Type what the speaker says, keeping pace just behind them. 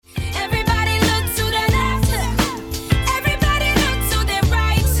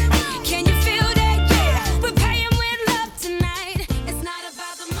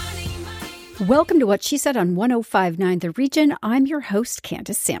Welcome to What She Said on 105.9 The Region. I'm your host,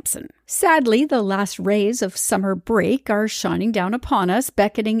 Candace Sampson. Sadly, the last rays of summer break are shining down upon us,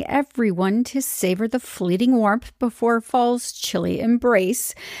 beckoning everyone to savor the fleeting warmth before fall's chilly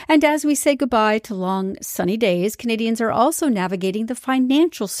embrace. And as we say goodbye to long, sunny days, Canadians are also navigating the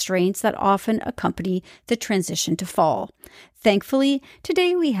financial strains that often accompany the transition to fall. Thankfully,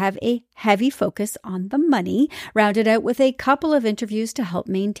 today we have a heavy focus on the money, rounded out with a couple of interviews to help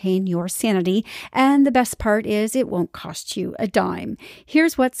maintain your sanity. And the best part is it won't cost you a dime.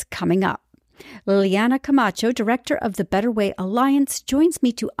 Here's what's coming up. Liliana Comacho, director of the Better Way Alliance, joins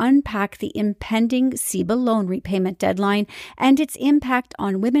me to unpack the impending CEBA loan repayment deadline and its impact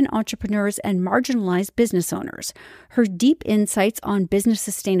on women entrepreneurs and marginalized business owners. Her deep insights on business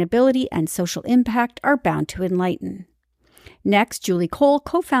sustainability and social impact are bound to enlighten. Next, Julie Cole,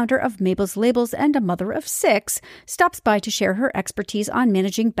 co-founder of Mabel's Labels and a mother of 6, stops by to share her expertise on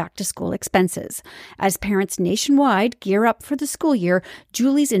managing back-to-school expenses. As parents nationwide gear up for the school year,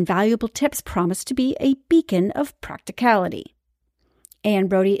 Julie's invaluable tips promise to be a beacon of practicality. And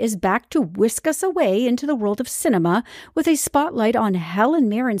Brodie is back to whisk us away into the world of cinema with a spotlight on Helen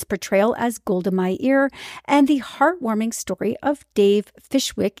Mirren's portrayal as Golda Meir and the heartwarming story of Dave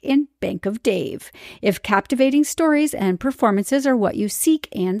Fishwick in Bank of Dave. If captivating stories and performances are what you seek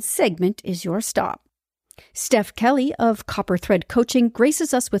and segment is your stop. Steph Kelly of Copper Thread Coaching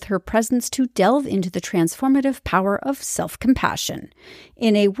graces us with her presence to delve into the transformative power of self-compassion.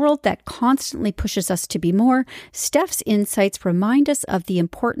 In a world that constantly pushes us to be more, Steph's insights remind us of the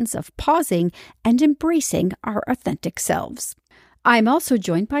importance of pausing and embracing our authentic selves. I'm also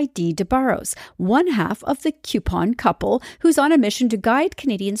joined by Debarros, one half of the coupon couple, who's on a mission to guide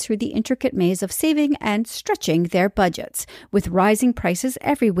Canadians through the intricate maze of saving and stretching their budgets. With rising prices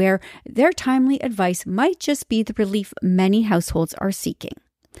everywhere, their timely advice might just be the relief many households are seeking.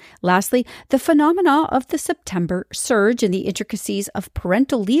 Lastly, the phenomena of the September surge and the intricacies of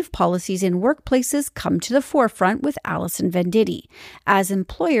parental leave policies in workplaces come to the forefront with Allison Venditti. As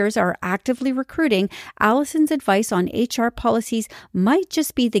employers are actively recruiting, Allison's advice on HR policies might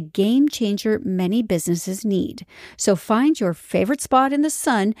just be the game changer many businesses need. So find your favorite spot in the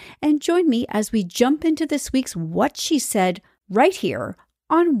sun and join me as we jump into this week's What She Said right here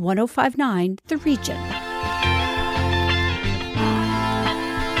on 105.9 The Region.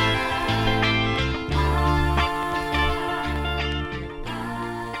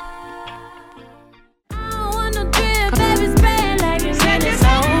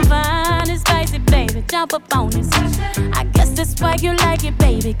 Jump up on this. I guess that's why you like it,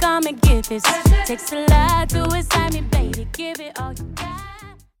 baby. Come and get this. Takes a lot to excite me, baby. Give it all you got.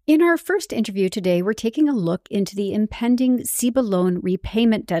 In our first interview today, we're taking a look into the impending CEBA loan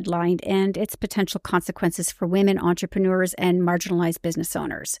repayment deadline and its potential consequences for women entrepreneurs and marginalized business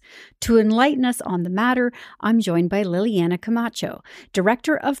owners. To enlighten us on the matter, I'm joined by Liliana Comacho,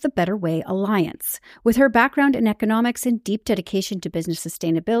 director of the Better Way Alliance. With her background in economics and deep dedication to business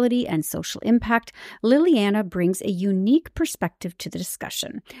sustainability and social impact, Liliana brings a unique perspective to the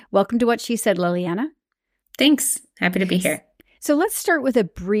discussion. Welcome to What She Said, Liliana. Thanks. Happy to be here. So let's start with a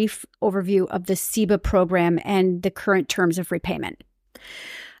brief overview of the CEBA program and the current terms of repayment.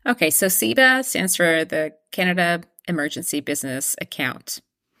 Okay, so CEBA stands for the Canada Emergency Business Account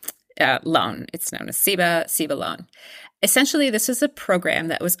Loan. It's known as CEBA Loan. Essentially, this is a program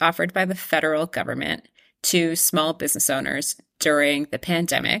that was offered by the federal government to small business owners during the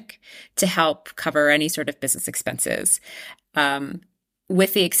pandemic to help cover any sort of business expenses,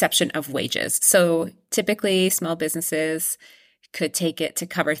 with the exception of wages. So typically, small businesses could take it to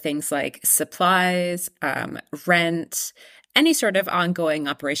cover things like supplies, rent, any sort of ongoing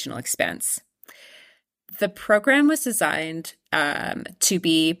operational expense. The program was designed to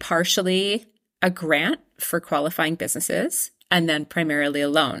be partially a grant for qualifying businesses and then primarily a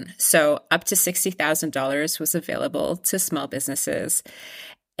loan. So up to $60,000 was available to small businesses.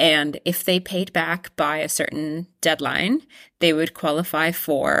 And if they paid back by a certain deadline, they would qualify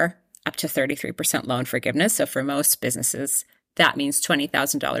for up to 33% loan forgiveness. So for most businesses, that means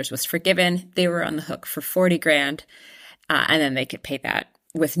 $20,000 was forgiven. They were on the hook for $40,000, and then they could pay that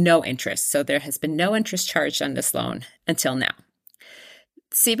with no interest. So there has been no interest charged on this loan until now.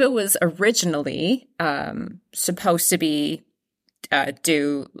 CEBA was originally supposed to be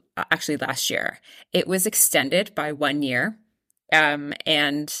due actually last year. It was extended by 1 year,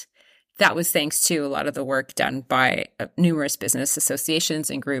 and that was thanks to a lot of the work done by numerous business associations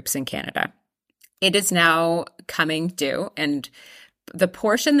and groups in Canada. It is now coming due, and the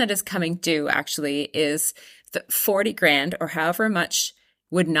portion that is coming due actually is the $40,000 or however much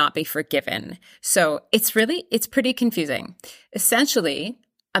would not be forgiven. So it's pretty confusing. Essentially,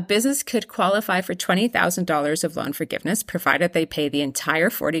 a business could qualify for $20,000 of loan forgiveness provided they pay the entire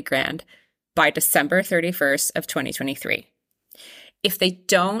 $40,000 by December 31st of 2023. If they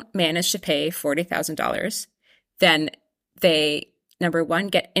don't manage to pay $40,000, then they, number one,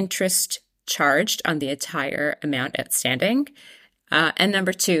 get interest charged on the entire amount outstanding, and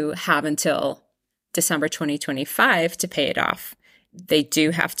number two, have until December 2025 to pay it off. They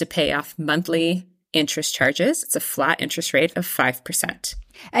do have to pay off monthly interest charges. It's a flat interest rate of 5%.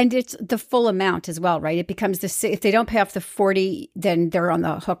 And it's the full amount as well, right? It becomes if they don't pay off the 40, then they're on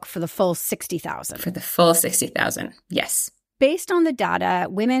the hook for the full 60,000. For the full 60,000, yes. Based on the data,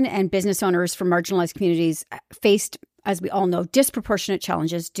 women and business owners from marginalized communities faced, as we all know, disproportionate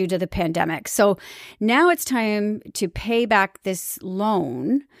challenges due to the pandemic. So now it's time to pay back this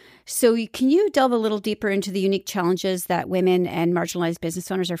loan. So can you delve a little deeper into the unique challenges that women and marginalized business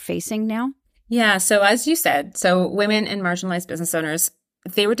owners are facing now? Yeah. So as you said, women and marginalized business owners,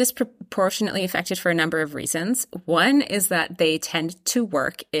 they were disproportionately affected for a number of reasons. One is that they tend to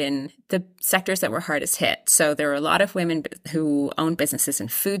work in the sectors that were hardest hit. So there are a lot of women who own businesses in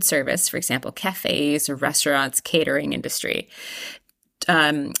food service, for example, cafes or restaurants, catering industry,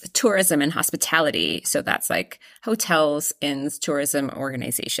 tourism and hospitality. So that's like hotels, inns, tourism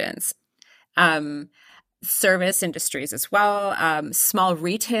organizations, service industries as well, small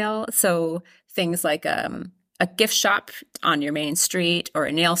retail. So things like a gift shop on your main street or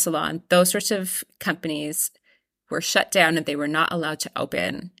a nail salon, those sorts of companies were shut down and they were not allowed to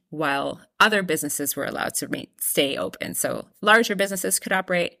open while other businesses were allowed to stay open. So larger businesses could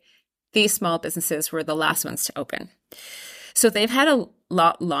operate. These small businesses were the last ones to open. So they've had a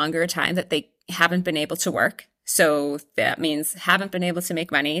lot longer time that they haven't been able to work. So that means haven't been able to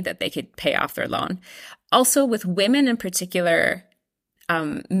make money that they could pay off their loan. Also with women in particular,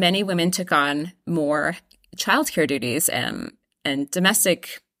 many women took on more childcare duties and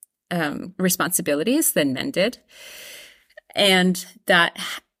domestic responsibilities than men did. And that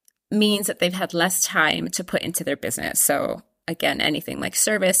means that they've had less time to put into their business. So again, anything like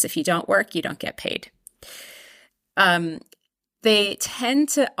service, if you don't work, you don't get paid. They tend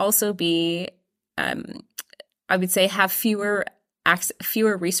to also be, I would say, have fewer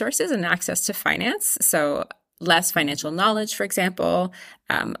resources and access to finance. So less financial knowledge, for example,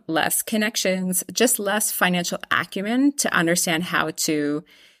 less connections, just less financial acumen to understand how to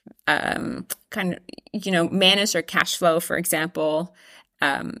manage their cash flow, for example,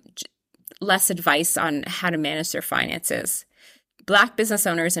 less advice on how to manage their finances. Black business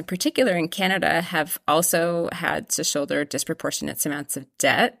owners in particular in Canada have also had to shoulder disproportionate amounts of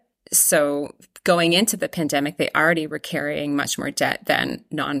debt. So going into the pandemic, they already were carrying much more debt than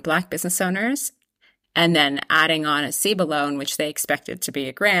non-Black business owners. And then adding on a CEBA loan, which they expected to be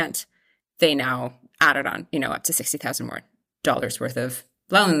a grant, they now added on, up to $60,000 more worth of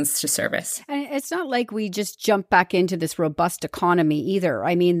loans to service. And it's not like we just jump back into this robust economy either.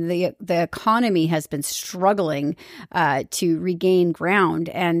 I mean, the economy has been struggling to regain ground,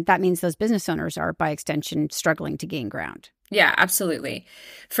 and that means those business owners are, by extension, struggling to gain ground. Yeah, absolutely.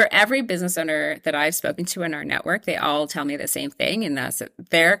 For every business owner that I've spoken to in our network, they all tell me the same thing, and that's that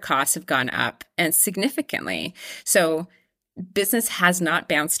their costs have gone up and significantly. So business has not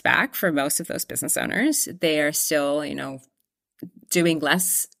bounced back for most of those business owners. They are still, doing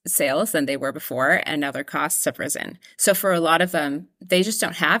less sales than they were before, and now their costs have risen. So for a lot of them, they just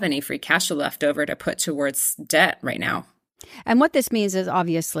don't have any free cash flow left over to put towards debt right now. And what this means is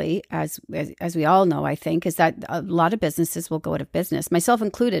obviously, as we all know, I think, is that a lot of businesses will go out of business, myself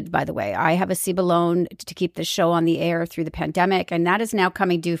included, by the way. I have a CEBA loan to keep the show on the air through the pandemic, and that is now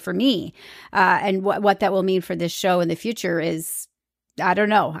coming due for me. And what that will mean for this show in the future is, I don't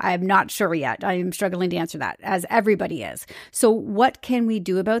know. I'm not sure yet. I'm struggling to answer that, as everybody is. So what can we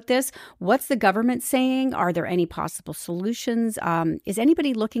do about this? What's the government saying? Are there any possible solutions? Is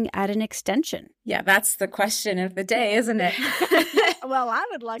anybody looking at an extension? Yeah, that's the question of the day, isn't it? Well, I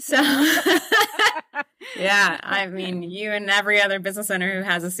would like to know. Yeah, I mean, you and every other business owner who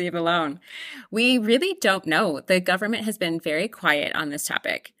has a CEBA loan. We really don't know. The government has been very quiet on this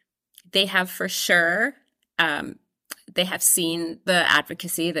topic. They have for sure they have seen the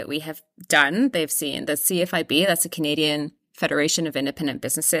advocacy that we have done. They've seen the CFIB, that's the Canadian Federation of Independent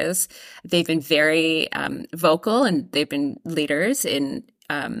Businesses. They've been very vocal, and they've been leaders in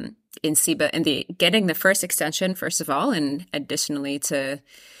CEBA and getting the first extension, first of all, and additionally to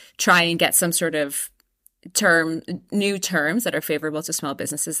try and get some sort of new terms that are favorable to small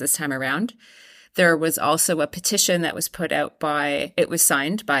businesses this time around. There was also a petition that was it was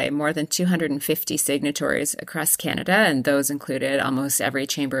signed by more than 250 signatories across Canada, and those included almost every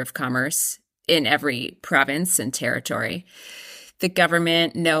chamber of commerce in every province and territory. The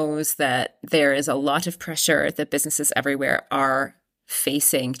government knows that there is a lot of pressure, that businesses everywhere are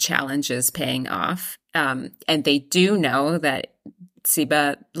facing challenges paying off. And they do know that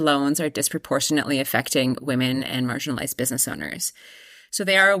CEBA loans are disproportionately affecting women and marginalized business owners. So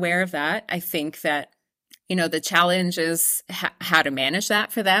they are aware of that. I think that, the challenge is how to manage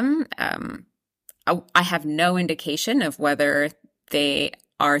that for them. I have no indication of whether they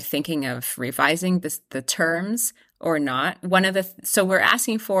are thinking of revising the terms or not. So we're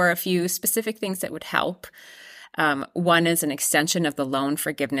asking for a few specific things that would help. One is an extension of the loan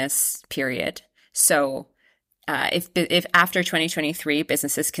forgiveness period. So if after 2023,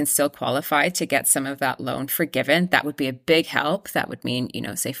 businesses can still qualify to get some of that loan forgiven, that would be a big help. That would mean,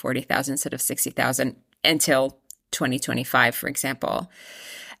 say 40,000 instead of 60,000 until 2025, for example.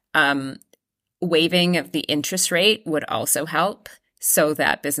 Waiving of the interest rate would also help so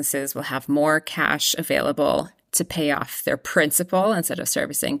that businesses will have more cash available to pay off their principal instead of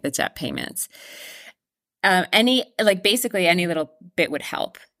servicing the debt payments. Basically any little bit would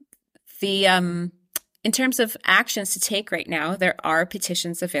help. In terms of actions to take right now, there are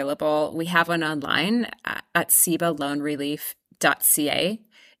petitions available. We have one online at cebaloanrelief.ca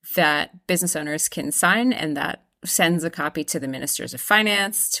that business owners can sign, and that sends a copy to the ministers of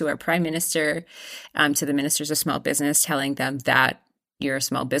finance, to our prime minister, to the ministers of small business, telling them that you're a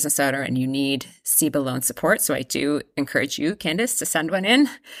small business owner and you need CEBA loan support. So I do encourage you, Candace, to send one in.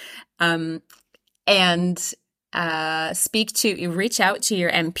 And reach out to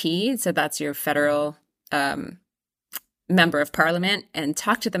your MP. So that's your federal member of parliament, and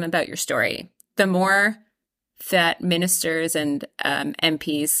talk to them about your story. The more that ministers and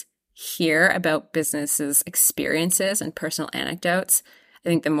MPs hear about businesses' experiences and personal anecdotes, I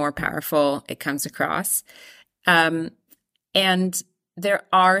think the more powerful it comes across. And there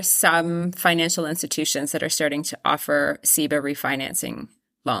are some financial institutions that are starting to offer CEBA refinancing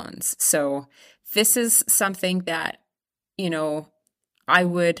loans. So this is something that,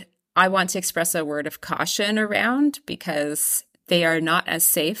 I want to express a word of caution around, because they are not as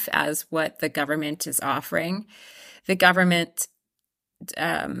safe as what the government is offering. The government,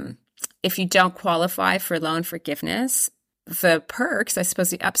 if you don't qualify for loan forgiveness, the perks, I suppose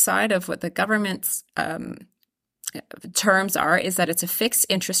the upside of what the government's terms are, is that it's a fixed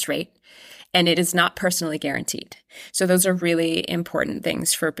interest rate and it is not personally guaranteed. So those are really important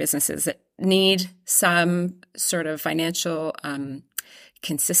things for businesses that need some sort of financial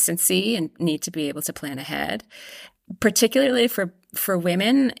consistency and need to be able to plan ahead. Particularly for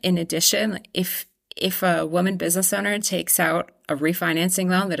women, in addition, if a woman business owner takes out a refinancing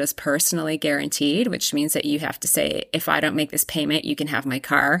loan that is personally guaranteed, which means that you have to say, if I don't make this payment, you can have my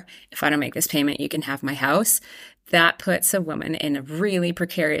car. If I don't make this payment, you can have my house. That puts a woman in a really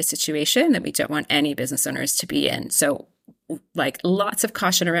precarious situation that we don't want any business owners to be in. So lots of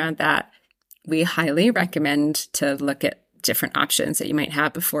caution around that. We highly recommend to look at different options that you might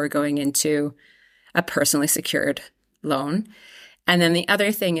have before going into a personally secured loan. And then the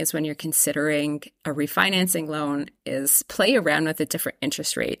other thing is, when you're considering a refinancing loan, is play around with the different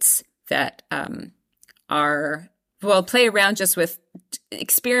interest rates that play around just with,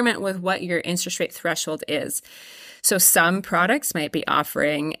 experiment with what your interest rate threshold is. So some products might be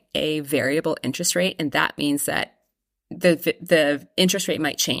offering a variable interest rate, and that means that the interest rate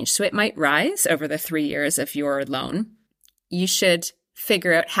might change. So it might rise over the 3 years of your loan. You should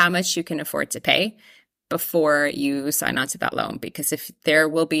figure out how much you can afford to pay before you sign on to that loan, because if there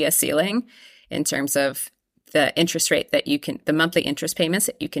will be a ceiling in terms of the interest rate that the monthly interest payments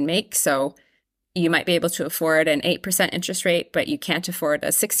that you can make. So you might be able to afford an 8% interest rate, but you can't afford a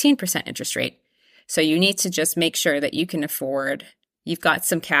 16% interest rate. So you need to just make sure that you've got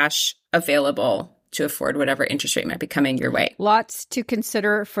some cash available to afford whatever interest rate might be coming your way. Lots to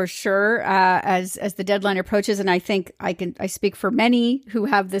consider for sure as the deadline approaches. And I think I speak for many who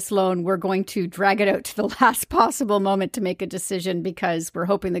have this loan. We're going to drag it out to the last possible moment to make a decision, because we're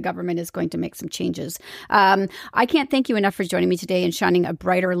hoping the government is going to make some changes. I can't thank you enough for joining me today and shining a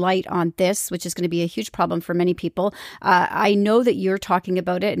brighter light on this, which is going to be a huge problem for many people. I know that you're talking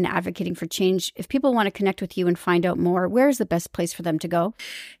about it and advocating for change. If people want to connect with you and find out more, where is the best place for them to go?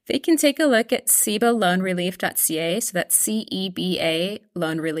 They can take a look at cebaloanrelief.ca. So that's CEBA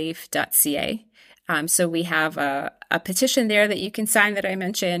loanrelief.ca. So we have a petition there that you can sign that I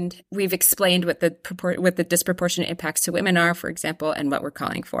mentioned. We've explained what the disproportionate impacts to women are, for example, and what we're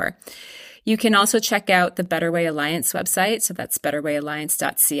calling for. You can also check out the Better Way Alliance website. So that's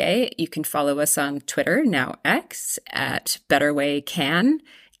betterwayalliance.ca. You can follow us on Twitter, now X, at BetterWayCan,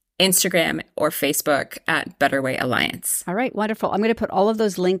 Instagram or Facebook at Better Way Alliance. All right, wonderful. I'm going to put all of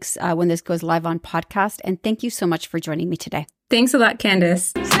those links when this goes live on podcast. And thank you so much for joining me today. Thanks a lot,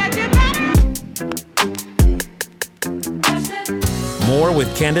 Candace. More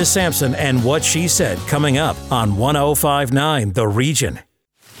with Candace Sampson and What She Said coming up on 105.9 The Region.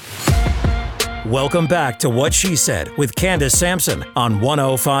 Welcome back to What She Said with Candace Sampson on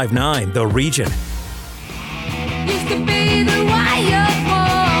 105.9 The Region. Used to be the wild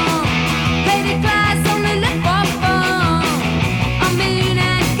one, baby class only left for fun. I mean,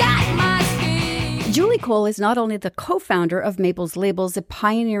 I got my skin. Julie Cole is not only the co-founder of Mabel's Labels, a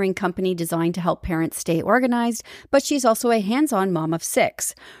pioneering company designed to help parents stay organized, but she's also a hands-on mom of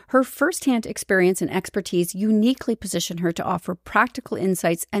 6. Her firsthand experience and expertise uniquely position her to offer practical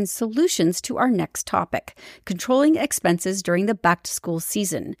insights and solutions to our next topic, controlling expenses during the back-to-school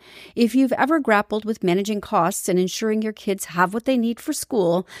season. If you've ever grappled with managing costs and ensuring your kids have what they need for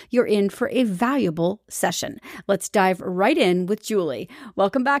school, you're in for a valuable session. Let's dive right in with Julie.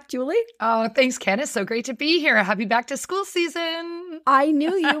 Welcome back, Julie. Oh, thanks, Candace. So great to be here. Happy back to school season. I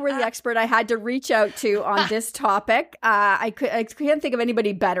knew you were the expert I had to reach out to on this topic. I can't think of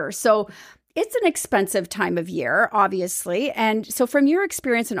anybody better. So it's an expensive time of year, obviously. And so from your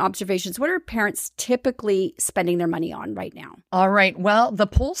experience and observations, what are parents typically spending their money on right now? All right. Well, the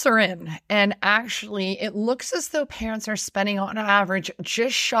polls are in. And actually, it looks as though parents are spending on average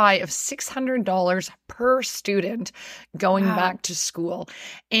just shy of $600 per student going back to school.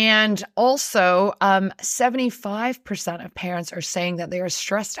 And also, 75% of parents are saying that they are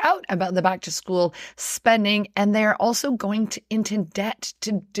stressed out about the back to school spending, and they're also going into debt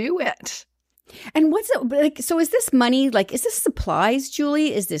to do it. And what's it like? So is this money, like, is this supplies,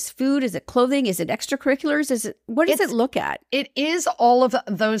 Julie? Is this food? Is it clothing? Is it extracurriculars? What does it look at? It is all of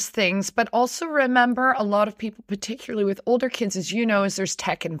those things, but also remember a lot of people, particularly with older kids, as you know, is there's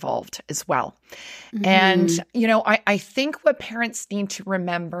tech involved as well. Mm-hmm. And, I think what parents need to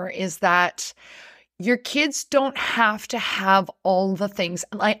remember is that your kids don't have to have all the things.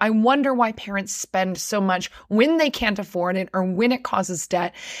 I wonder why parents spend so much when they can't afford it or when it causes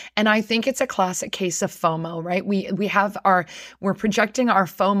debt. And I think it's a classic case of FOMO, right? We're projecting our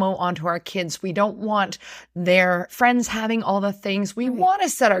FOMO onto our kids. We don't want their friends having all the things. We want to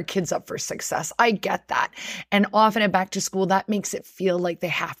set our kids up for success. I get that. And often at back to school, that makes it feel like they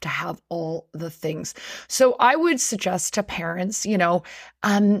have to have all the things. So I would suggest to parents,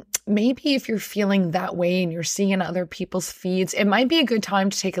 maybe if you're feeling that way and you're seeing in other people's feeds, it might be a good time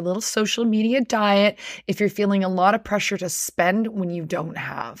to take a little social media diet if you're feeling a lot of pressure to spend when you don't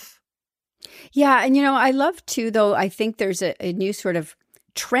have. Yeah. And, I love too, though, I think there's a new sort of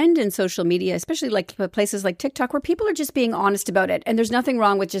trend in social media, especially like places like TikTok, where people are just being honest about it. And there's nothing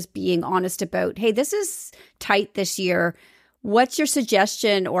wrong with just being honest about, hey, this is tight this year. What's your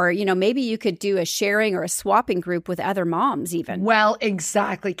suggestion? Or, maybe you could do a sharing or a swapping group with other moms even. Well,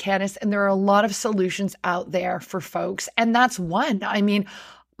 exactly, Candace. And there are a lot of solutions out there for folks. And that's one. I mean,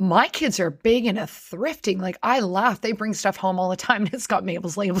 my kids are big into thrifting. Like, I laugh. They bring stuff home all the time. And it's got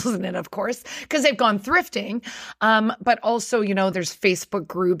Mabel's Labels in it, of course, because they've gone thrifting. But also, there's Facebook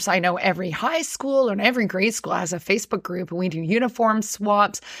groups. I know every high school and every grade school has a Facebook group, and we do uniform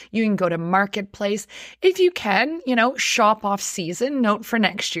swaps. You can go to Marketplace. If you can, shop off season. Note for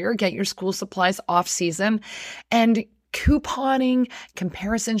next year, get your school supplies off season. And couponing,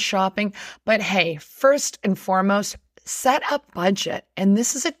 comparison shopping. But hey, first and foremost, set a budget. And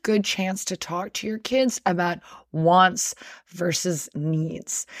this is a good chance to talk to your kids about wants versus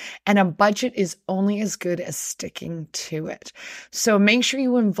needs. And a budget is only as good as sticking to it. So make sure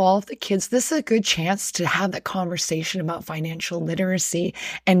you involve the kids. This is a good chance to have that conversation about financial literacy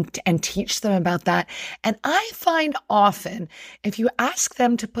and teach them about that. And I find often, if you ask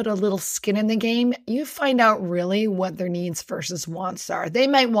them to put a little skin in the game, you find out really what their needs versus wants are. They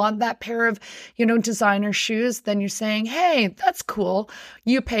might want that pair of, designer shoes. Then you're saying, hey, that's cool.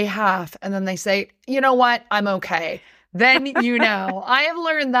 You pay half. And then they say, you know what? I'm okay. Then I have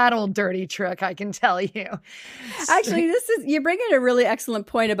learned that old dirty trick, I can tell you. Actually, you bring in a really excellent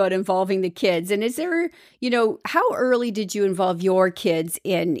point about involving the kids. And is there, how early did you involve your kids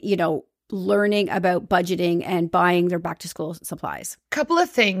in, learning about budgeting and buying their back to school supplies? Couple of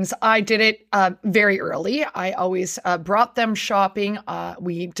things. I did it very early. I always brought them shopping.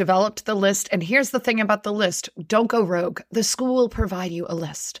 We developed the list. And here's the thing about the list. Don't go rogue. The school will provide you a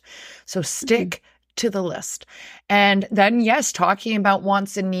list. So stick to the list. And then, yes, talking about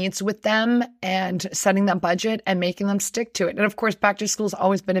wants and needs with them and setting that budget and making them stick to it. And of course, back to school has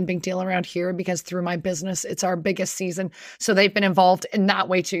always been a big deal around here because through my business, it's our biggest season. So they've been involved in that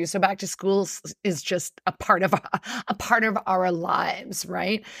way too. So back to school is just a part of our lives,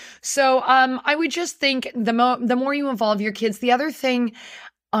 right? So I would just think the more you involve your kids, the other thing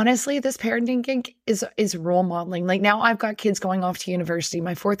Honestly, this parenting gig is role modeling. Like now I've got kids going off to university.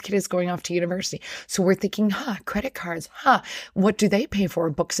 My fourth kid is going off to university. So we're thinking, credit cards, what do they pay for?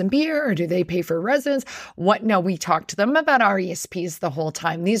 Books and beer? Or do they pay for residence? What? No, we talk to them about our ESPs the whole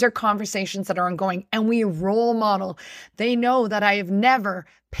time. These are conversations that are ongoing and we role model. They know that I have never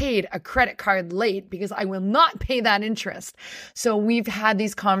paid a credit card late because I will not pay that interest. So we've had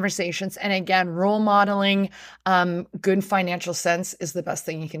these conversations. And again, role modeling, good financial sense is the best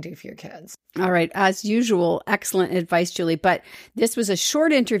thing you can do for your kids. All right. As usual, excellent advice, Julie. But this was a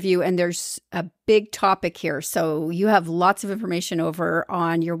short interview and there's a big topic here. So you have lots of information over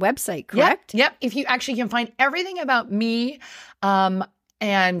on your website, correct? Yep. If you actually can find everything about me,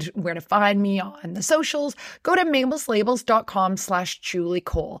 and where to find me on the socials, go to mabelslabels.com/Julie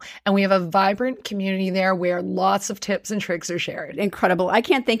Cole. And we have a vibrant community there where lots of tips and tricks are shared. Incredible. I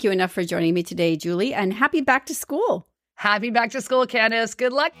can't thank you enough for joining me today, Julie, and happy back to school. Happy back to school, Candace.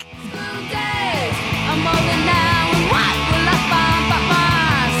 Good luck. School days, I'm older now, and what will I find but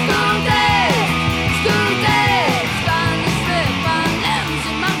my school days? School days, gonna slip, I'm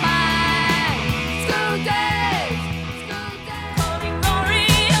losing my mind. School days, glory, glory,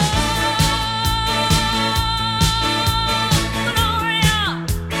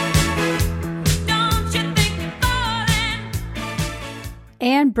 don't you think you're falling?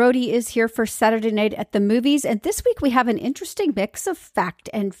 And Brodie is here for Saturday Night at the Movies. And this week we have an interesting mix of fact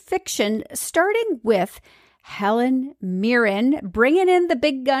and fiction, starting with Helen Mirren, bringing in the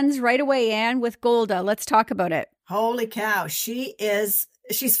big guns right away, Anne, with Golda. Let's talk about it. Holy cow. She's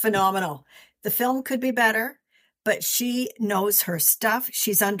phenomenal. The film could be better, but she knows her stuff.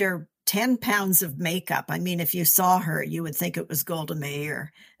 She's under 10 pounds of makeup. I mean, if you saw her, you would think it was Golda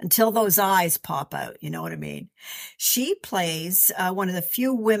Meir until those eyes pop out. You know what I mean? She plays one of the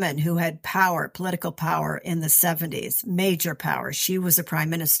few women who had power, political power in the 70s, major power. She was a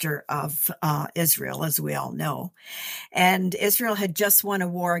prime minister of Israel, as we all know. And Israel had just won a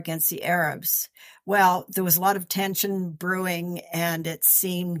war against the Arabs. Well, there was a lot of tension brewing, and it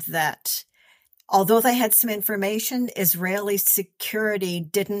seemed that although they had some information, Israeli security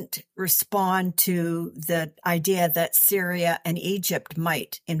didn't respond to the idea that Syria and Egypt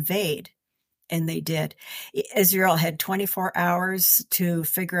might invade, and they did. Israel had 24 hours to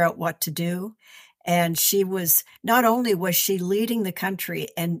figure out what to do, and not only was she leading the country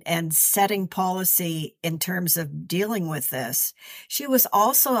and setting policy in terms of dealing with this, she was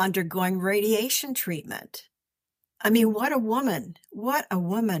also undergoing radiation treatment. I mean, what a woman. What a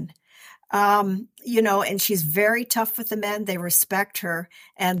woman. And she's very tough with the men. They respect her.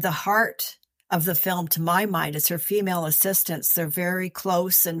 And the heart of the film, to my mind, is her female assistants. They're very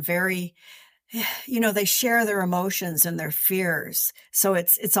close and very, they share their emotions and their fears. So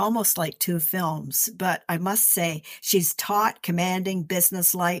it's almost like two films. But I must say, she's taut, commanding,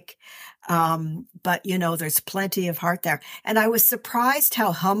 businesslike. But there's plenty of heart there. And I was surprised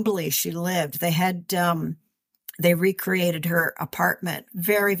how humbly she lived. They recreated her apartment,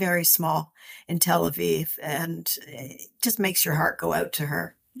 very, very small, in Tel Aviv, and it just makes your heart go out to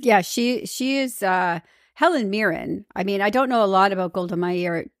her. Yeah, she is Helen Mirren. I mean, I don't know a lot about Golda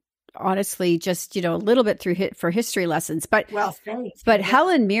Meir, honestly, just, a little bit for history lessons. But thanks. But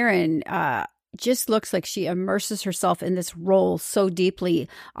Helen Mirren just looks like she immerses herself in this role so deeply.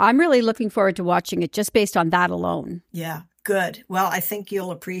 I'm really looking forward to watching it just based on that alone. Yeah, good. Well, I think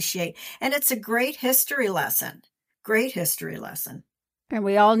you'll appreciate. And it's a great history lesson. Great history lesson. And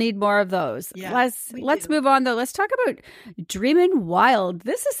we all need more of those. Yeah, let's move on, though. Let's talk about Dreamin' Wild.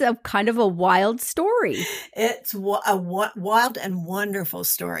 This is a kind of a wild story. It's a wild and wonderful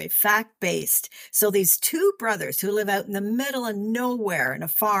story, fact-based. So these two brothers who live out in the middle of nowhere in a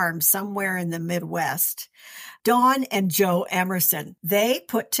farm somewhere in the Midwest, Don and Joe Emerson, they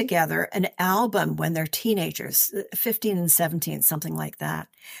put together an album when they're teenagers, 15 and 17, something like that.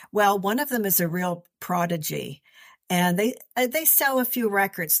 Well, one of them is a real prodigy. And they sell a few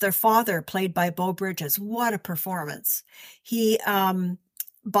records. Their father, played by Beau Bridges, what a performance. He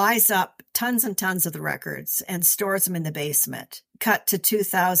buys up tons and tons of the records and stores them in the basement. Cut to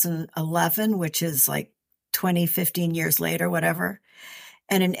 2011, which is like 15 years later, whatever.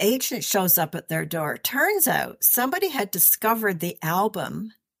 And an agent shows up at their door. Turns out somebody had discovered the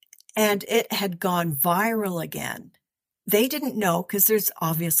album and it had gone viral again. They didn't know because there's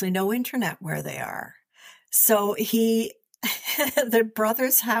obviously no internet where they are. So the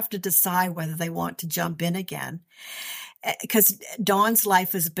brothers have to decide whether they want to jump in again, because Don's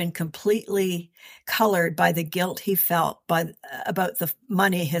life has been completely colored by the guilt he felt about the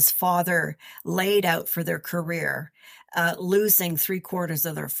money his father laid out for their career. losing 3/4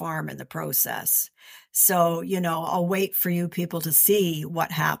 of their farm in the process. So, I'll wait for you people to see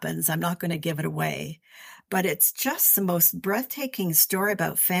what happens. I'm not going to give it away. But it's just the most breathtaking story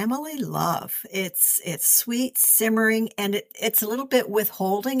about family love. It's sweet, simmering, and it's a little bit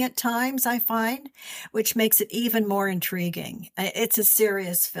withholding at times, I find, which makes it even more intriguing. It's a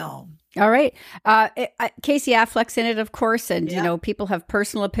serious film. All right. Casey Affleck's in it, of course, and, people have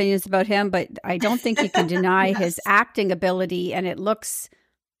personal opinions about him, but I don't think you can deny his acting ability, and it looks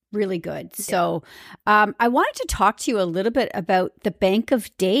really good. Yeah. So I wanted to talk to you a little bit about The Bank of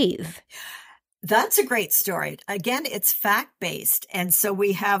Dave. That's a great story. Again, it's fact-based. And so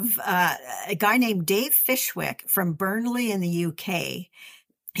we have a guy named Dave Fishwick from Burnley in the UK.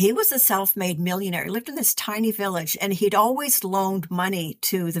 He was a self-made millionaire. He lived in this tiny village, and he'd always loaned money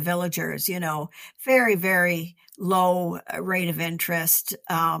to the villagers, very, very low rate of interest.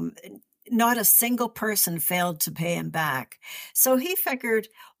 Not a single person failed to pay him back. So he figured,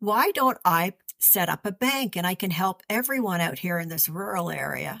 why don't I set up a bank and I can help everyone out here in this rural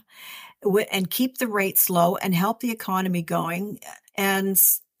area and keep the rates low and help the economy going. And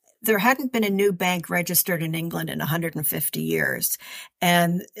there hadn't been a new bank registered in England in 150 years.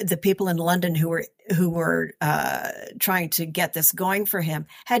 And the people in London who were trying to get this going for him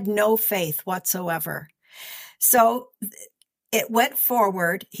had no faith whatsoever. So it went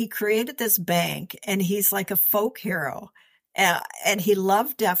forward. He created this bank, and he's like a folk hero. And he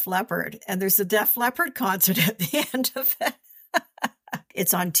loved Def Leppard. And there's a Def Leppard concert at the end of it.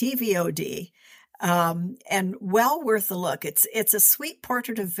 It's on TVOD, and well worth a look. It's a sweet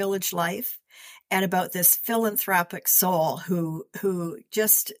portrait of village life and about this philanthropic soul who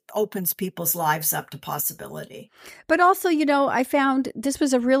just opens people's lives up to possibility. But also, I found this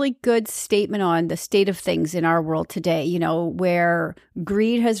was a really good statement on the state of things in our world today, where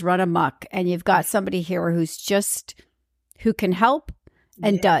greed has run amok, and you've got somebody here who can help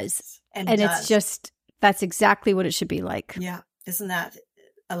and does. And it's just, that's exactly what it should be like. Yeah. Isn't that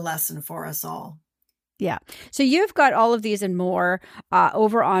a lesson for us all? Yeah. So you've got all of these and more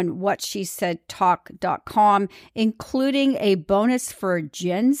over on whatshesaidtalk.com, including a bonus for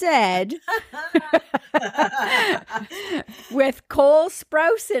Gen Z with Cole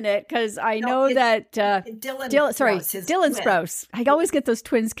Sprouse in it, because I know that Dylan Sprouse. I always get those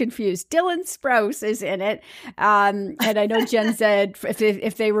twins confused. Dylan Sprouse is in it. And I know Gen Z,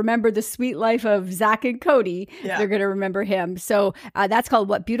 if they remember the sweet life of Zach and Cody, they're going to remember him. So that's called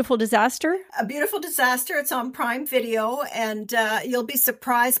what? Beautiful Disaster? A Beautiful Disaster. It's on Prime Video, and you'll be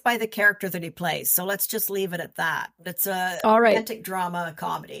surprised by the character that he plays. So let's just leave it at that. It's a romantic drama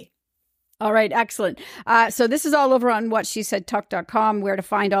comedy. All right. Excellent. So this is all over on whatshesaidtalk.com, where to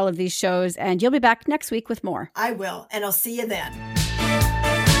find all of these shows. And you'll be back next week with more. I will. And I'll see you then.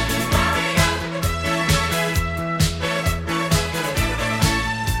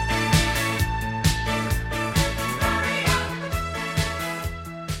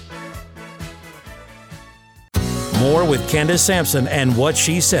 More with Candace Sampson and What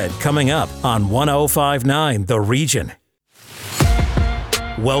She Said coming up on 105.9 The Region.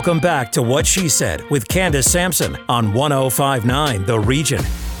 Welcome back to What She Said with Candace Sampson on 105.9 The Region.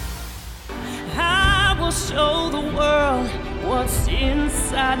 I will show the world what's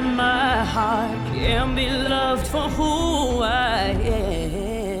inside my heart. Can be loved for who I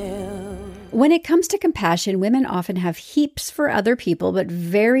am. When it comes to compassion, women often have heaps for other people, but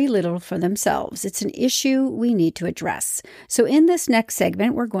very little for themselves. It's an issue we need to address. So in this next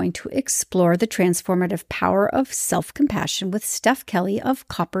segment, we're going to explore the transformative power of self-compassion with Steph Kelly of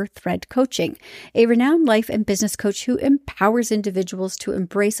Copper Thread Coaching, a renowned life and business coach who empowers individuals to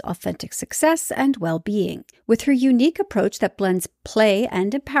embrace authentic success and well-being. With her unique approach that blends play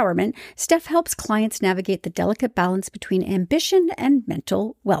and empowerment, Steph helps clients navigate the delicate balance between ambition and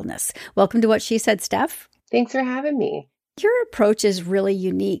mental wellness. Welcome to What She Said, Steph. Thanks for having me. Your approach is really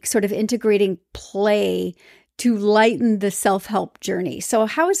unique, sort of integrating play to lighten the self-help journey. So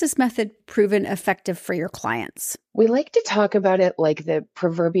how has this method proven effective for your clients? We like to talk about it like the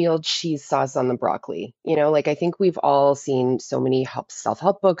proverbial cheese sauce on the broccoli. I think we've all seen so many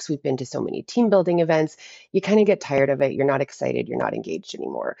self-help books. We've been to so many team building events. You kind of get tired of it. You're not excited. You're not engaged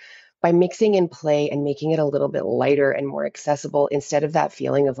anymore. By mixing in play and making it a little bit lighter and more accessible, instead of that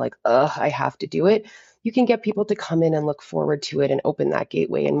feeling of like, I have to do it, you can get people to come in and look forward to it and open that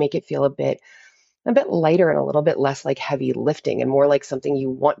gateway and make it feel a bit lighter and a little bit less like heavy lifting and more like something you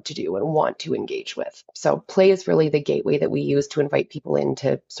want to do and want to engage with. So play is really the gateway that we use to invite people in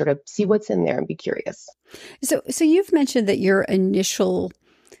to sort of see what's in there and be curious. So you've mentioned that your initial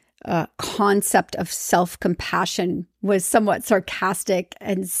concept of self-compassion was somewhat sarcastic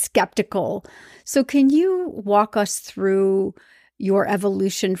and skeptical. So can you walk us through your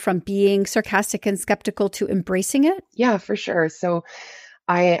evolution from being sarcastic and skeptical to embracing it? Yeah, for sure. So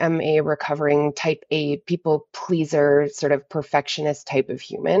I am a recovering type A people pleaser, sort of perfectionist type of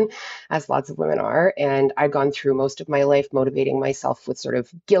human, as lots of women are. And I've gone through most of my life motivating myself with sort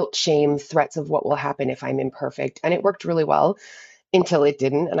of guilt, shame, threats of what will happen if I'm imperfect. And it worked really well until it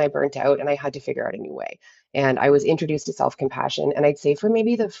didn't. And I burnt out and I had to figure out a new way. And I was introduced to self-compassion. And I'd say for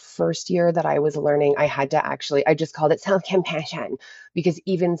maybe the first year that I was learning, I had to actually, I just called it self-compassion because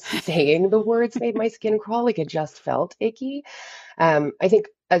even saying the words made my skin crawl. Like it just felt icky. I think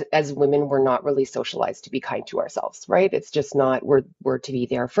as women, we're not really socialized to be kind to ourselves, right? It's just not, we're to be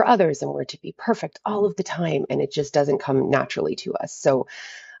there for others and we're to be perfect all of the time. And it just doesn't come naturally to us. So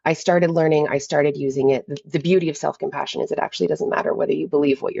I started learning, I started using it. The beauty of self-compassion is it actually doesn't matter whether you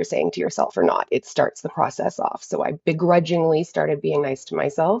believe what you're saying to yourself or not. It starts the process off. So I begrudgingly started being nice to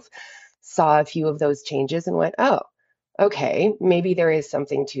myself, saw a few of those changes and went, oh, okay, maybe there is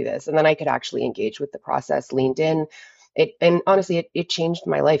something to this. And then I could actually engage with the process, leaned in. And honestly, it changed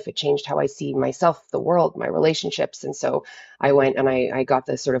my life. It changed how I see myself, the world, my relationships. And so I went and I got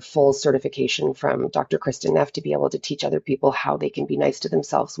the sort of full certification from Dr. Kristen Neff to be able to teach other people how they can be nice to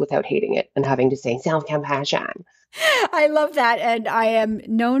themselves without hating it and having to say self-compassion. I love that. And I am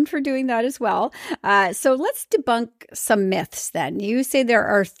known for doing that as well. So let's debunk some myths then. You say there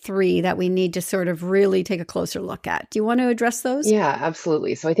are 3 that we need to sort of really take a closer look at. Do you want to address those? Yeah,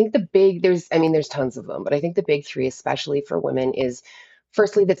 absolutely. So I think there's tons of them, but I think the big 3, especially for women, is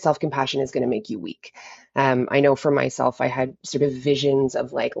firstly that self-compassion is going to make you weak. I know for myself, I had sort of visions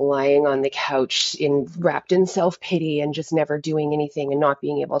of like lying on the couch wrapped in self-pity and just never doing anything and not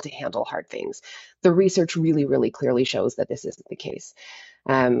being able to handle hard things. The research really, really clearly shows that this isn't the case.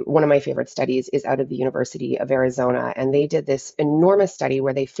 One of my favorite studies is out of the University of Arizona, and they did this enormous study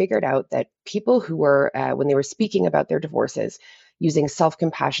where they figured out that people who were, when they were speaking about their divorces, using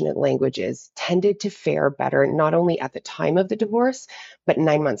self-compassionate languages tended to fare better, not only at the time of the divorce, but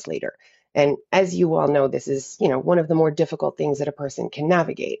 9 months later. And as you all know, this is, one of the more difficult things that a person can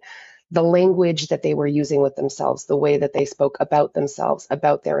navigate. The language that they were using with themselves, the way that they spoke about themselves,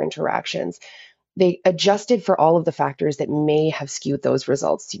 about their interactions, they adjusted for all of the factors that may have skewed those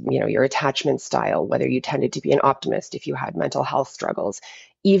results. Your attachment style, whether you tended to be an optimist, if you had mental health struggles.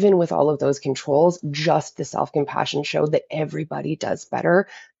 Even with all of those controls, just the self-compassion showed that everybody does better,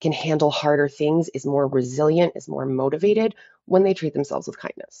 can handle harder things, is more resilient, is more motivated when they treat themselves with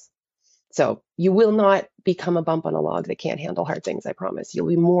kindness. So you will not become a bump on a log that can't handle hard things, I promise. You'll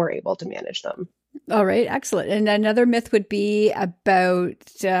be more able to manage them. All right, excellent. And another myth would be about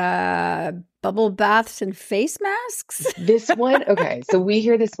bubble baths and face masks. This one, okay. So we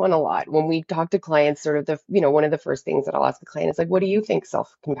hear this one a lot when we talk to clients. Sort of one of the first things that I'll ask a client is like, "What do you think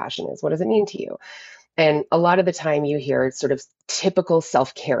self-compassion is? What does it mean to you?" And a lot of the time you hear sort of typical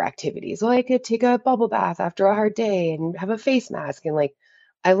self-care activities. Well, I could take a bubble bath after a hard day and have a face mask, and like,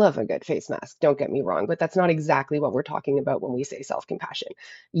 I love a good face mask, don't get me wrong, but that's not exactly what we're talking about when we say self-compassion.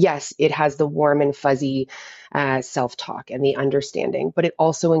 Yes, it has the warm and fuzzy self-talk and the understanding, but it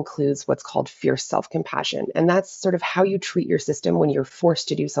also includes what's called fierce self-compassion. And that's sort of how you treat your system when you're forced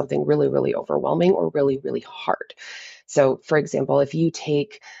to do something really, really overwhelming or really, really hard. So for example, if you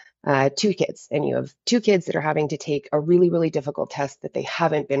take 2 kids and you have 2 kids that are having to take a really, really difficult test that they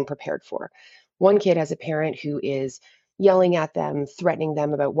haven't been prepared for. One kid has a parent who is yelling at them, threatening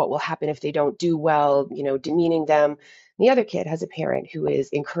them about what will happen if they don't do well, demeaning them. The other kid has a parent who is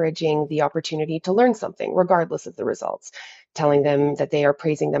encouraging the opportunity to learn something, regardless of the results, telling them that they are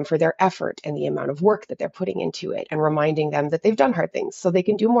praising them for their effort and the amount of work that they're putting into it, and reminding them that they've done hard things so they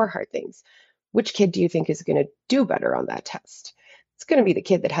can do more hard things. Which kid do you think is going to do better on that test? It's going to be the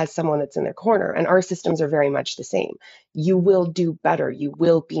kid that has someone that's in their corner. And our systems are very much the same. You will do better. You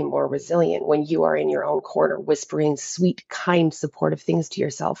will be more resilient when you are in your own corner, whispering sweet, kind, supportive things to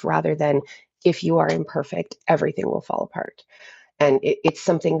yourself, rather than if you are imperfect, everything will fall apart. And it's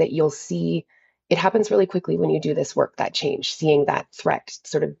something that you'll see. It happens really quickly when you do this work, that change, seeing that threat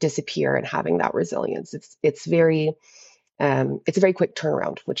sort of disappear and having that resilience. It's a very quick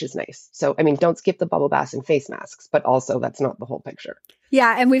turnaround, which is nice. So, don't skip the bubble baths and face masks, but also that's not the whole picture.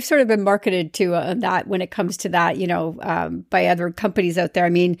 Yeah. And we've sort of been marketed to that when it comes to that, by other companies out there.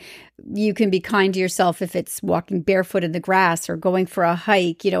 You can be kind to yourself if it's walking barefoot in the grass or going for a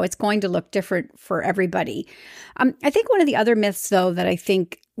hike. It's going to look different for everybody. I think one of the other myths, though, that I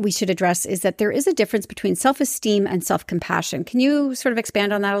think we should address is that there is a difference between self-esteem and self-compassion. Can you sort of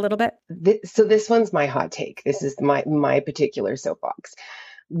expand on that a little bit? So this one's my hot take. This is my particular soapbox.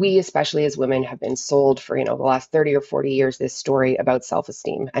 we, especially as women, have been sold for, the last 30 or 40 years, this story about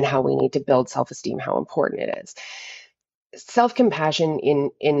self-esteem and how we need to build self-esteem, how important it is. Self-compassion,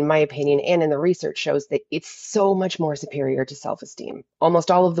 in my opinion, and in the research, shows that it's so much more superior to self-esteem.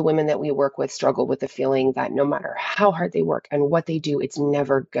 Almost all of the women that we work with struggle with the feeling that no matter how hard they work and what they do, it's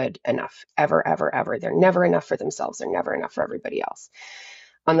never good enough, ever, ever, ever. They're never enough for themselves. They're never enough for everybody else.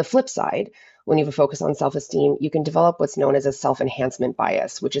 On the flip side, when you have a focus on self-esteem, you can develop what's known as a self-enhancement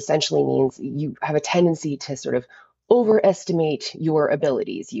bias, which essentially means you have a tendency to sort of overestimate your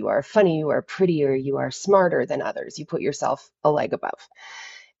abilities. You are funny, you are prettier, you are smarter than others. You put yourself a leg above.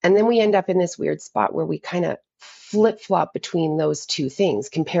 And then we end up in this weird spot where we kind of flip-flop between those two things,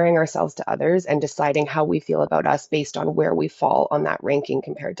 comparing ourselves to others and deciding how we feel about us based on where we fall on that ranking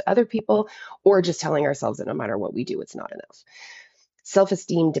compared to other people, or just telling ourselves that no matter what we do, it's not enough.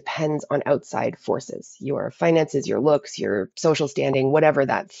 Self-esteem depends on outside forces, your finances, your looks, your social standing, whatever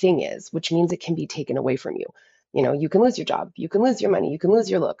that thing is, which means it can be taken away from you. You can lose your job, you can lose your money, you can lose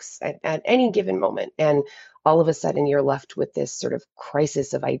your looks at any given moment. And all of a sudden you're left with this sort of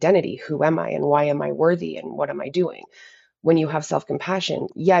crisis of identity. Who am I and why am I worthy and what am I doing? When you have self-compassion,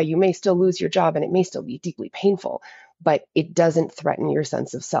 yeah, you may still lose your job and it may still be deeply painful, but it doesn't threaten your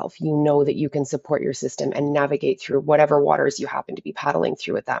sense of self. You know that you can support your system and navigate through whatever waters you happen to be paddling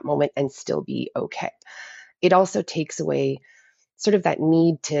through at that moment and still be okay. It also takes away sort of that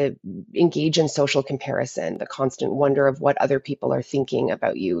need to engage in social comparison, the constant wonder of what other people are thinking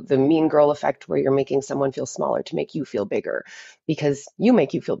about you, the mean girl effect where you're making someone feel smaller to make you feel bigger because you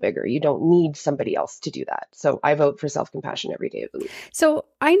make you feel bigger. You don't need somebody else to do that. So I vote for self-compassion every day of the week. So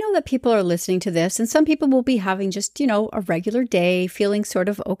I know that people are listening to this and some people will be having just, a regular day, feeling sort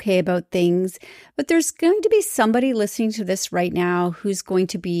of okay about things. But there's going to be somebody listening to this right now who's going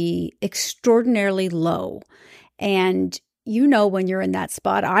to be extraordinarily low. And when you're in that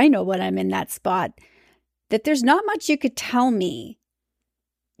spot, I know when I'm in that spot, that there's not much you could tell me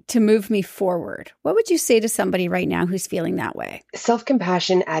to move me forward. What would you say to somebody right now who's feeling that way?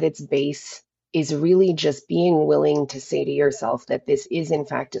 Self-compassion at its base is really just being willing to say to yourself that this is in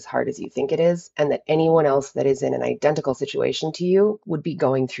fact as hard as you think it is, and that anyone else that is in an identical situation to you would be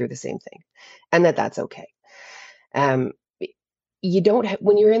going through the same thing, and that's okay.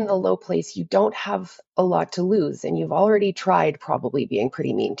 When you're in the low place, you don't have a lot to lose. And you've already tried probably being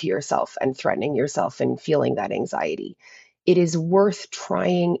pretty mean to yourself and threatening yourself and feeling that anxiety. It is worth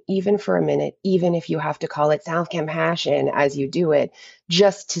trying even for a minute, even if you have to call it self-compassion as you do it,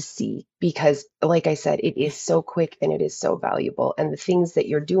 just to see, because like I said, it is so quick and it is so valuable. And the things that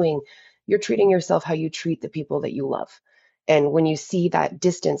you're doing, you're treating yourself how you treat the people that you love. And when you see that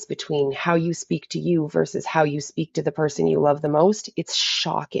distance between how you speak to you versus how you speak to the person you love the most, it's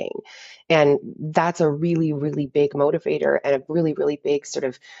shocking. And that's a really, really big motivator and a really, really big sort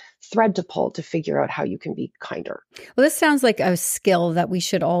of thread to pull to figure out how you can be kinder. Well, this sounds like a skill that we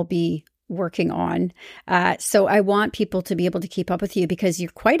should all be working on. So I want people to be able to keep up with you because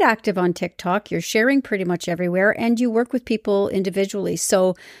you're quite active on TikTok. You're sharing pretty much everywhere and you work with people individually.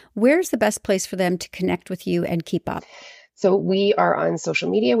 So where's the best place for them to connect with you and keep up? So we are on social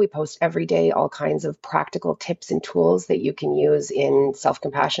media. We post every day all kinds of practical tips and tools that you can use in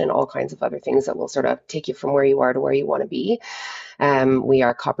self-compassion, all kinds of other things that will sort of take you from where you are to where you want to be. We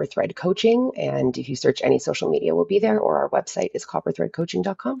are Copper Thread Coaching, and if you search any social media, we'll be there, or our website is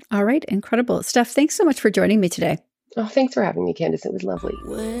copperthreadcoaching.com. All right, incredible. Steph, thanks so much for joining me today. Oh, thanks for having me, Candace. It was lovely.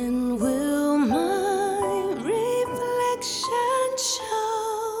 When will my reflection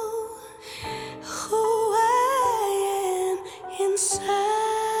show who I am inside?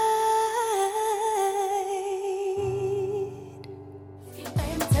 You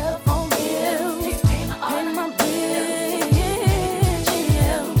ain't telephone bill, pay my bill.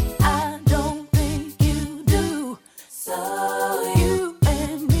 I don't think you do, so you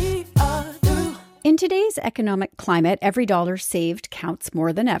and me are through. In today's economic climate, every dollar saved counts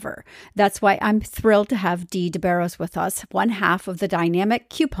more than ever. That's why I'm thrilled to have Debarros with us, one half of the dynamic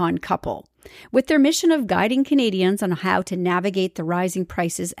coupon couple. With their mission of guiding Canadians on how to navigate the rising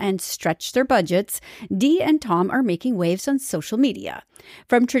prices and stretch their budgets, Dee and Tom are making waves on social media.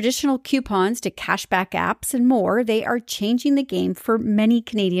 From traditional coupons to cashback apps and more, they are changing the game for many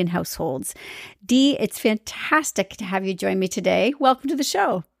Canadian households. Dee, it's fantastic to have you join me today. Welcome to the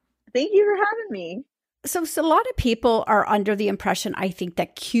show. Thank you for having me. So a lot of people are under the impression, I think,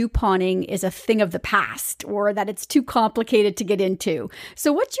 that couponing is a thing of the past or that it's too complicated to get into.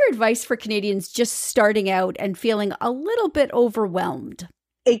 So what's your advice for Canadians just starting out and feeling a little bit overwhelmed?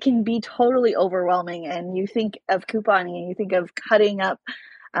 It can be totally overwhelming, and you think of couponing and you think of cutting up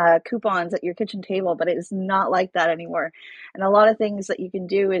coupons at your kitchen table, but it is not like that anymore. And a lot of things that you can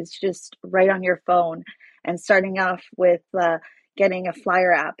do is just write on your phone, and starting off with getting a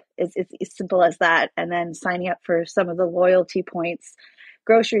flyer app. It's as simple as that. And then signing up for some of the loyalty points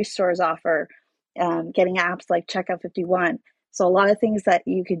grocery stores offer, getting apps like Checkout 51. So a lot of things that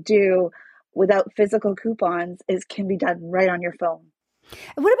you could do without physical coupons can be done right on your phone.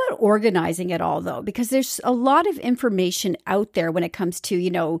 What about organizing it all, though? Because there's a lot of information out there when it comes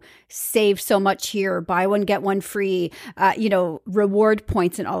to, save so much here, buy one, get one free, reward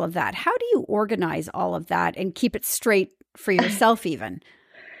points and all of that. How do you organize all of that and keep it straight for yourself even?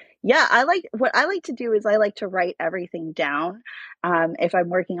 Yeah, what I like to do is I like to write everything down. If I'm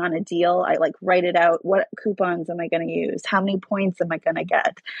working on a deal, I write it out. What coupons am I going to use? How many points am I going to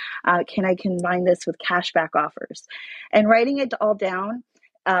get? Can I combine this with cashback offers? And writing it all down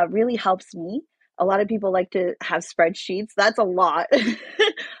really helps me. A lot of people like to have spreadsheets. That's a lot.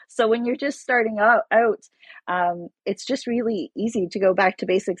 So when you're just starting out, it's just really easy to go back to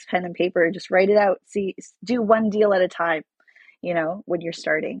basics, pen and paper, just write it out. Do one deal at a time. When you're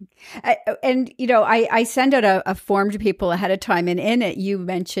starting. I send out a form to people ahead of time. And in it, you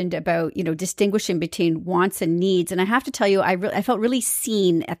mentioned about, distinguishing between wants and needs. And I have to tell you, I felt really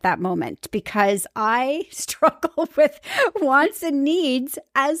seen at that moment because I struggle with wants and needs,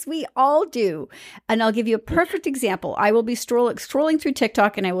 as we all do. And I'll give you a perfect example. I will be scrolling through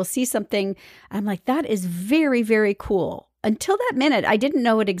TikTok and I will see something. I'm like, that is very, very cool. Until that minute, I didn't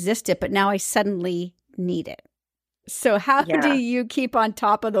know it existed, but now I suddenly need it. So how do you keep on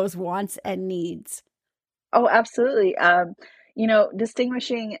top of those wants and needs? Oh, absolutely.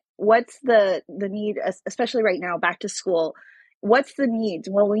 Distinguishing what's the need, especially right now, back to school. What's the need?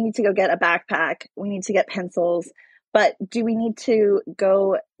 Well, we need to go get a backpack. We need to get pencils. But do we need to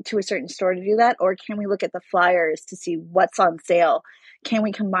go to a certain store to do that? Or can we look at the flyers to see what's on sale? Can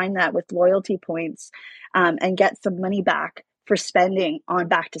we combine that with loyalty points and get some money back for spending on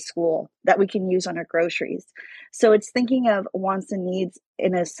back to school that we can use on our groceries? So it's thinking of wants and needs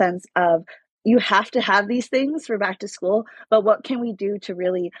in a sense of you have to have these things for back to school, but what can we do to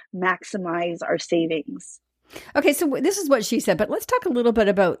really maximize our savings? Okay, so this is what she said, but let's talk a little bit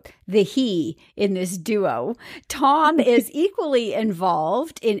about the he in this duo. Tom is equally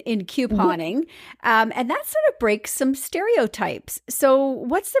involved in couponing, and that sort of breaks some stereotypes. So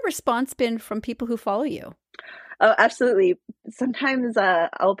what's the response been from people who follow you? Oh, absolutely. Sometimes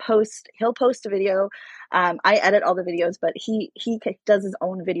he'll post a video. I edit all the videos, but he does his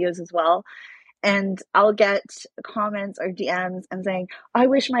own videos as well. And I'll get comments or DMs and saying, I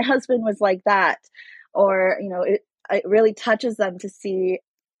wish my husband was like that. Or, it really touches them to see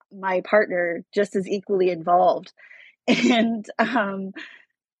my partner just as equally involved. And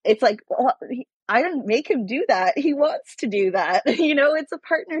it's like, well, I didn't make him do that. He wants to do that. It's a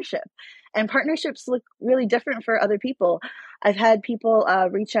partnership. And partnerships look really different for other people. I've had people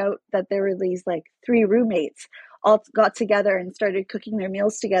reach out that there were these 3 roommates all got together and started cooking their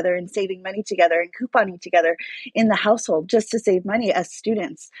meals together and saving money together and couponing together in the household just to save money as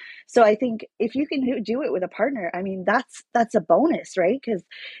students. So I think if you can do it with a partner, I mean, that's a bonus, right? Because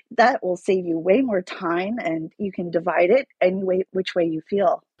that will save you way more time and you can divide it any way, which way you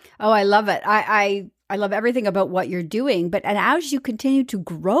feel. Oh, I love it. I love everything about what you're doing. And as you continue to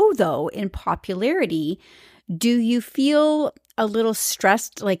grow, though, in popularity, do you feel a little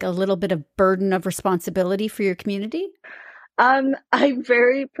stressed, like a little bit of burden of responsibility for your community? I'm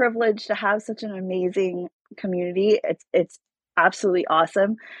very privileged to have such an amazing community. It's absolutely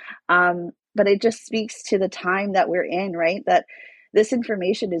awesome. But it just speaks to the time that we're in, right? That this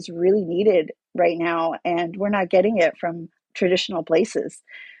information is really needed right now, and we're not getting it from traditional places.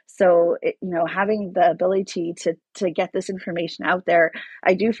 So, having the ability to get this information out there,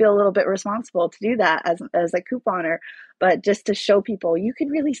 I do feel a little bit responsible to do that as a couponer, but just to show people you can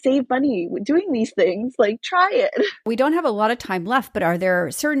really save money doing these things, try it. We don't have a lot of time left, but are there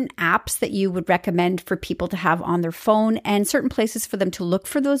certain apps that you would recommend for people to have on their phone and certain places for them to look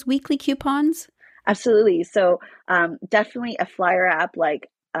for those weekly coupons? Absolutely. So definitely a flyer app like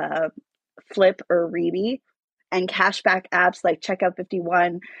Flip or Reedy, and cashback apps like Checkout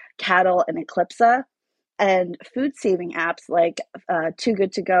 51, Cattle, and Eclipsa, and food saving apps like Too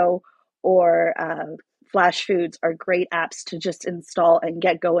Good To Go or Flash Foods are great apps to just install and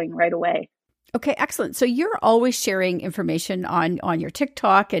get going right away. Okay, excellent. So you're always sharing information on your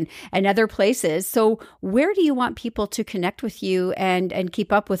TikTok and other places. So where do you want people to connect with you and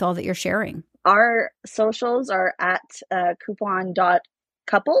keep up with all that you're sharing? Our socials are at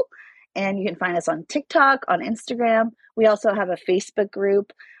coupon.couple. And you can find us on TikTok, on Instagram. We also have a Facebook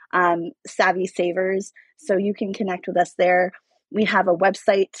group, Savvy Savers. So you can connect with us there. We have a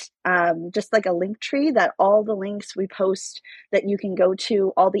website, just like a link tree that all the links we post that you can go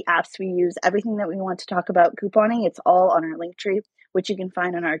to, all the apps we use, everything that we want to talk about couponing, it's all on our link tree, which you can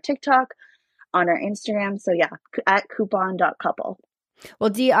find on our TikTok, on our Instagram. So yeah, at coupon.couple. Well,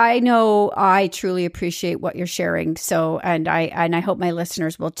 Dee, I know I truly appreciate what you're sharing. So, and I hope my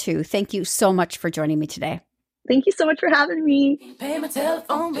listeners will too. Thank you so much for joining me today. Thank you so much for having me. Pay my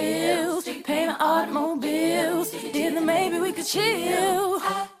telephone bills, pay my automobiles. Then maybe we could chill.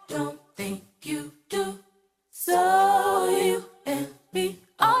 I don't think you do. So you and me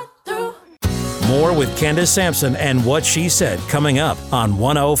are through. More with Candace Sampson and What She Said coming up on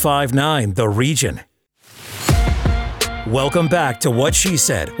 105.9 The Region. Welcome back to What She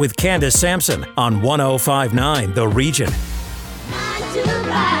Said with Candace Sampson on 105.9 The Region. 9 to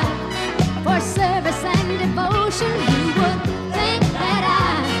 5 for service and devotion. You would think that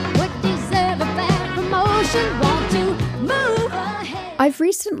I would deserve a fair promotion. Want to move ahead. I've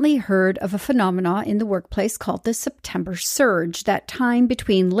recently heard of a phenomena in the workplace called the September surge, that time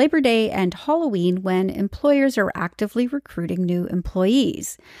between Labor Day and Halloween when employers are actively recruiting new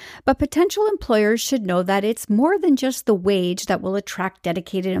employees. But potential employers should know that it's more than just the wage that will attract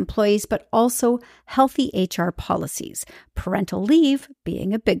dedicated employees, but also healthy HR policies, parental leave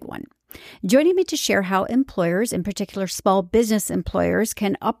being a big one. Joining me to share how employers, in particular small business employers,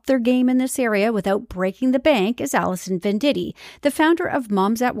 can up their game in this area without breaking the bank is Allison Venditti, the founder of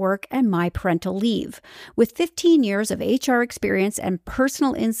Moms at Work and My Parental Leave. With 15 years of HR experience and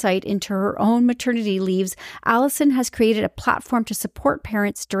personal insight into her own maternity leaves, Allison has created a platform to support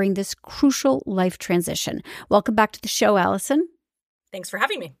parents during this crucial life transition. Welcome back to the show, Allison. Thanks for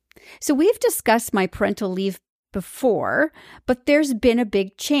having me. So we've discussed My Parental Leave before, but there's been a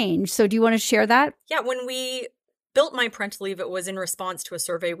big change. So do you want to share that? Yeah, when we built My Parental Leave, it was in response to a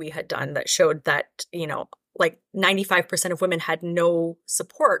survey we had done that showed that, like 95% of women had no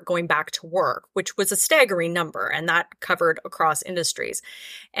support going back to work, which was a staggering number, and that covered across industries.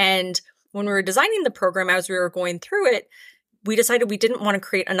 And when we were designing the program, as we were going through it, we decided we didn't want to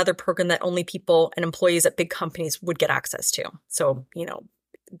create another program that only people and employees at big companies would get access to. So,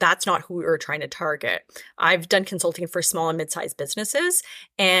 that's not who we were trying to target. I've done consulting for small and mid-sized businesses,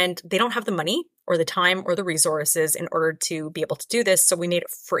 and they don't have the money or the time or the resources in order to be able to do this. So we made it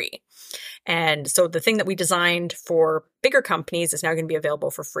free. And so the thing that we designed for bigger companies is now going to be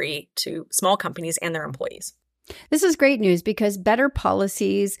available for free to small companies and their employees. This is great news because better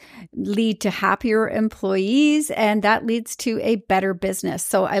policies lead to happier employees, and that leads to a better business.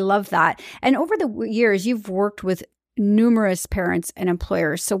 So I love that. And over the years, you've worked with numerous parents and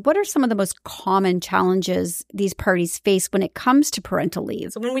employers. So what are some of the most common challenges these parties face when it comes to parental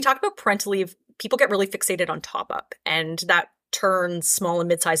leave? So when we talk about parental leave, people get really fixated on top-up, and that turns small and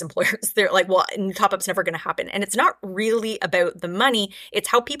mid-sized employers. They're like, well, top-up's never going to happen. And it's not really about the money. It's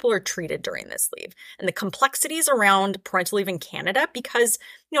how people are treated during this leave and the complexities around parental leave in Canada, because,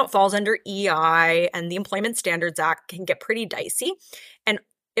 it falls under EI and the Employment Standards Act can get pretty dicey. And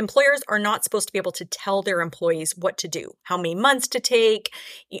employers are not supposed to be able to tell their employees what to do, how many months to take,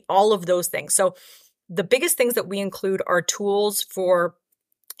 all of those things. So the biggest things that we include are tools for,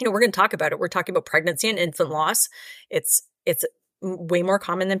 we're going to talk about it. We're talking about pregnancy and infant loss. It's way more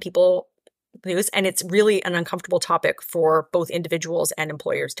common than people use, and it's really an uncomfortable topic for both individuals and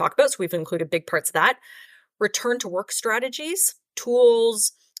employers to talk about. So we've included big parts of that. Return to work strategies,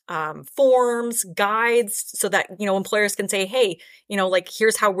 tools, forms, guides, so that, employers can say, hey,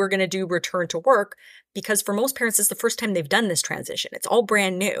 here's how we're going to do return to work. Because for most parents, it's the first time they've done this transition. It's all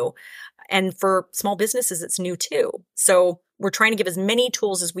brand new. And for small businesses, it's new too. So we're trying to give as many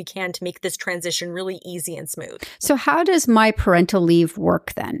tools as we can to make this transition really easy and smooth. So how does My Parental Leave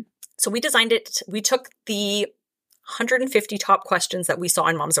work then? So we designed it. We took the 150 top questions that we saw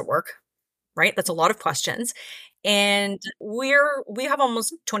in Moms at Work, right? That's a lot of questions. And we have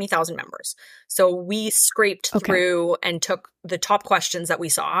almost 20,000 members. So we scraped through and took the top questions that we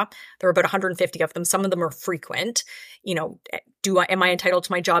saw. There were about 150 of them. Some of them are frequent. Am I entitled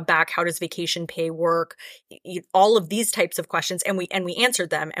to my job back? How does vacation pay work? All of these types of questions. And we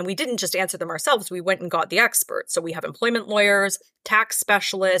answered them. And we didn't just answer them ourselves. We went and got the experts. So we have employment lawyers, tax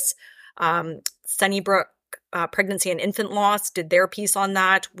specialists, Sunnybrook Pregnancy and Infant Loss did their piece on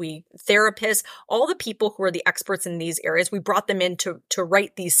that. Therapists, all the people who are the experts in these areas, we brought them in to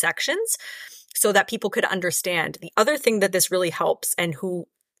write these sections so that people could understand. The other thing that this really helps, and who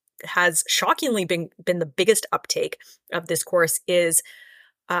has shockingly been the biggest uptake of this course, is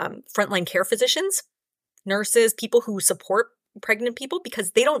frontline care physicians, nurses, people who support pregnant people,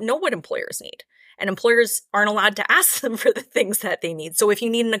 because they don't know what employers need. and employers aren't allowed to ask them for the things that they need. So if you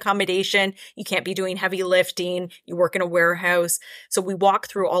need an accommodation, you can't be doing heavy lifting, you work in a warehouse. So we walk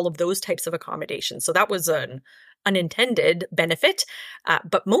through all of those types of accommodations. So that was an unintended benefit.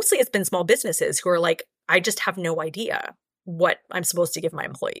 But mostly it's been small businesses who are like, I just have no idea what I'm supposed to give my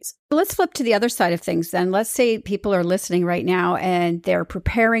employees. Let's flip to the other side of things then. Let's say people are listening right now and they're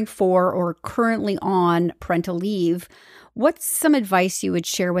preparing for or currently on parental leave. What's some advice you would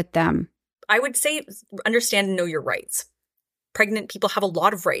share with them? I would say understand and know your rights. Pregnant people have a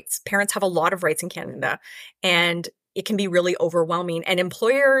lot of rights. Parents have a lot of rights in Canada, and it can be really overwhelming. And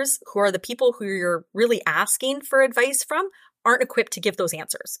employers, who are the people who you're really asking for advice from, aren't equipped to give those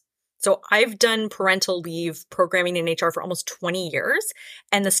answers. So I've done parental leave programming in HR for almost 20 years.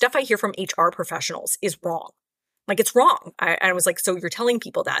 And the stuff I hear from HR professionals is wrong. Like, it's wrong. I was like, so you're telling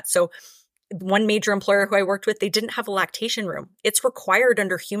people that. So one major employer who I worked with, they didn't have a lactation room. It's required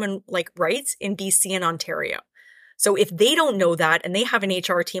under human rights in BC and Ontario. So if they don't know that and they have an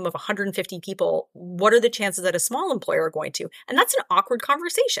HR team of 150 people, what are the chances that a small employer are going to? And that's an awkward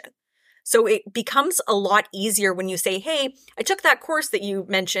conversation. So it becomes a lot easier when you say, hey, I took that course that you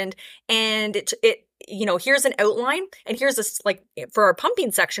mentioned, and it here's an outline, and here's this, like, for our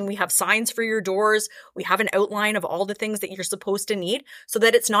pumping section, we have signs for your doors. We have an outline of all the things that you're supposed to need, so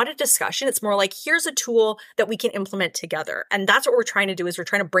that it's not a discussion. It's more like, here's a tool that we can implement together. And that's what we're trying to do, is we're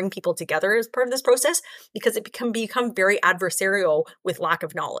trying to bring people together as part of this process, because it can become very adversarial with lack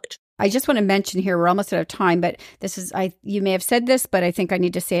of knowledge. I just want to mention here, we're almost out of time, but this is, you may have said this, but I think I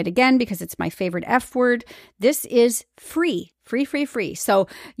need to say it again because it's my favorite F word. This is free. So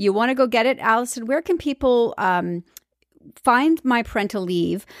you want to go get it. Allison, where can people find My Parental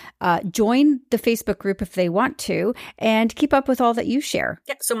Leave, join the Facebook group if they want to, and keep up with all that you share?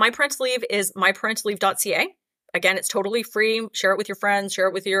 Yeah, so My Parental Leave is myparentalleave.ca. Again, it's totally free. Share it with your friends, share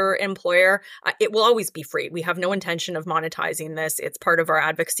it with your employer. It will always be free. We have no intention of monetizing this. It's part of our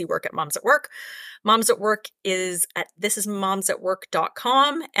advocacy work at Moms at Work. Moms at Work is at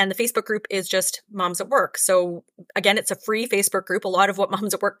thisismomsatwork.com, and the Facebook group is just Moms at Work. So again, it's a free Facebook group. A lot of what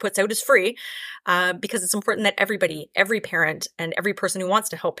Moms at Work puts out is free because it's important that everybody, every parent, and every person who wants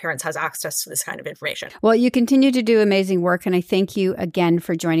to help parents has access to this kind of information. Well, you continue to do amazing work, and I thank you again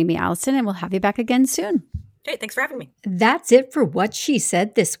for joining me, Allison, and we'll have you back again soon. Hey, thanks for having me. That's it for What She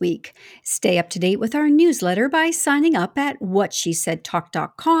Said this week. Stay up to date with our newsletter by signing up at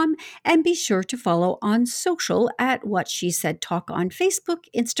whatshesaidtalk.com, and be sure to follow on social at What She Said Talk on Facebook,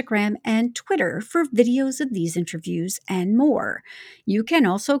 Instagram, and Twitter for videos of these interviews and more. You can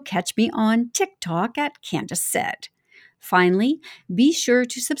also catch me on TikTok at Candace Said. Finally, be sure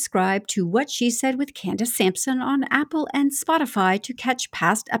to subscribe to What She Said with Candace Sampson on Apple and Spotify to catch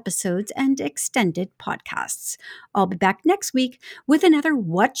past episodes and extended podcasts. I'll be back next week with another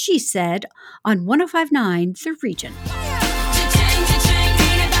What She Said on 105.9 The Region.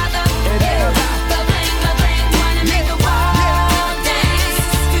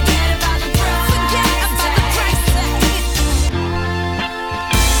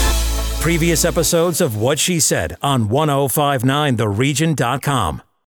 Previous episodes of What She Said on 1059theregion.com.